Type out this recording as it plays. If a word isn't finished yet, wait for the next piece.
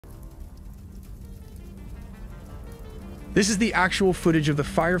This is the actual footage of the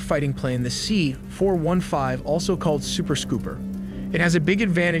firefighting plane, the CL-415, also called Super Scooper. It has a big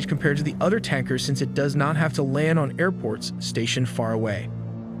advantage compared to the other tankers since it does not have to land on airports stationed far away.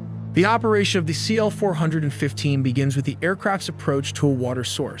 The operation of the CL-415 begins with the aircraft's approach to a water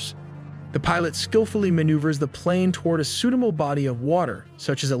source. The pilot skillfully maneuvers the plane toward a suitable body of water,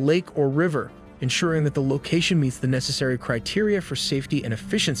 such as a lake or river, ensuring that the location meets the necessary criteria for safety and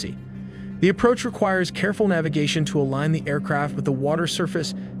efficiency. The approach requires careful navigation to align the aircraft with the water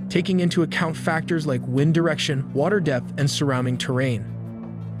surface, taking into account factors like wind direction, water depth, and surrounding terrain.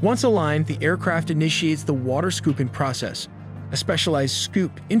 Once aligned, the aircraft initiates the water scooping process. A specialized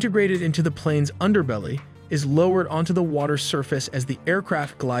scoop integrated into the plane's underbelly is lowered onto the water surface as the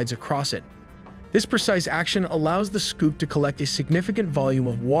aircraft glides across it. This precise action allows the scoop to collect a significant volume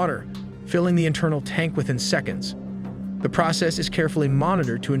of water, filling the internal tank within seconds. The process is carefully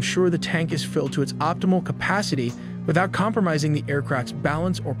monitored to ensure the tank is filled to its optimal capacity without compromising the aircraft's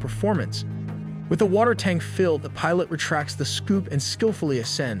balance or performance. With the water tank filled, the pilot retracts the scoop and skillfully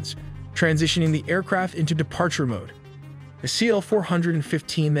ascends, transitioning the aircraft into departure mode. The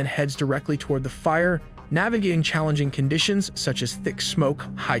CL-415 then heads directly toward the fire, navigating challenging conditions such as thick smoke,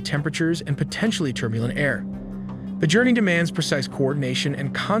 high temperatures, and potentially turbulent air. The journey demands precise coordination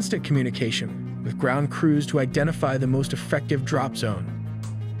and constant communication with ground crews to identify the most effective drop zone.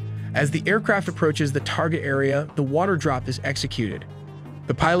 As the aircraft approaches the target area, the water drop is executed.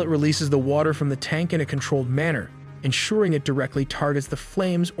 The pilot releases the water from the tank in a controlled manner, ensuring it directly targets the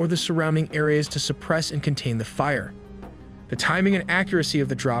flames or the surrounding areas to suppress and contain the fire. The timing and accuracy of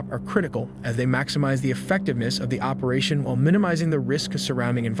the drop are critical as they maximize the effectiveness of the operation while minimizing the risk of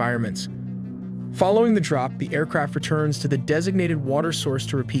surrounding environments. Following the drop, the aircraft returns to the designated water source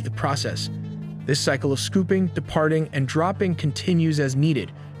to repeat the process. This cycle of scooping, departing, and dropping continues as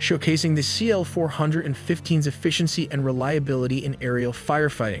needed, showcasing the CL-415's efficiency and reliability in aerial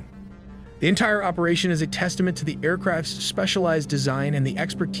firefighting. The entire operation is a testament to the aircraft's specialized design and the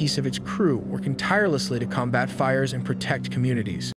expertise of its crew, working tirelessly to combat fires and protect communities.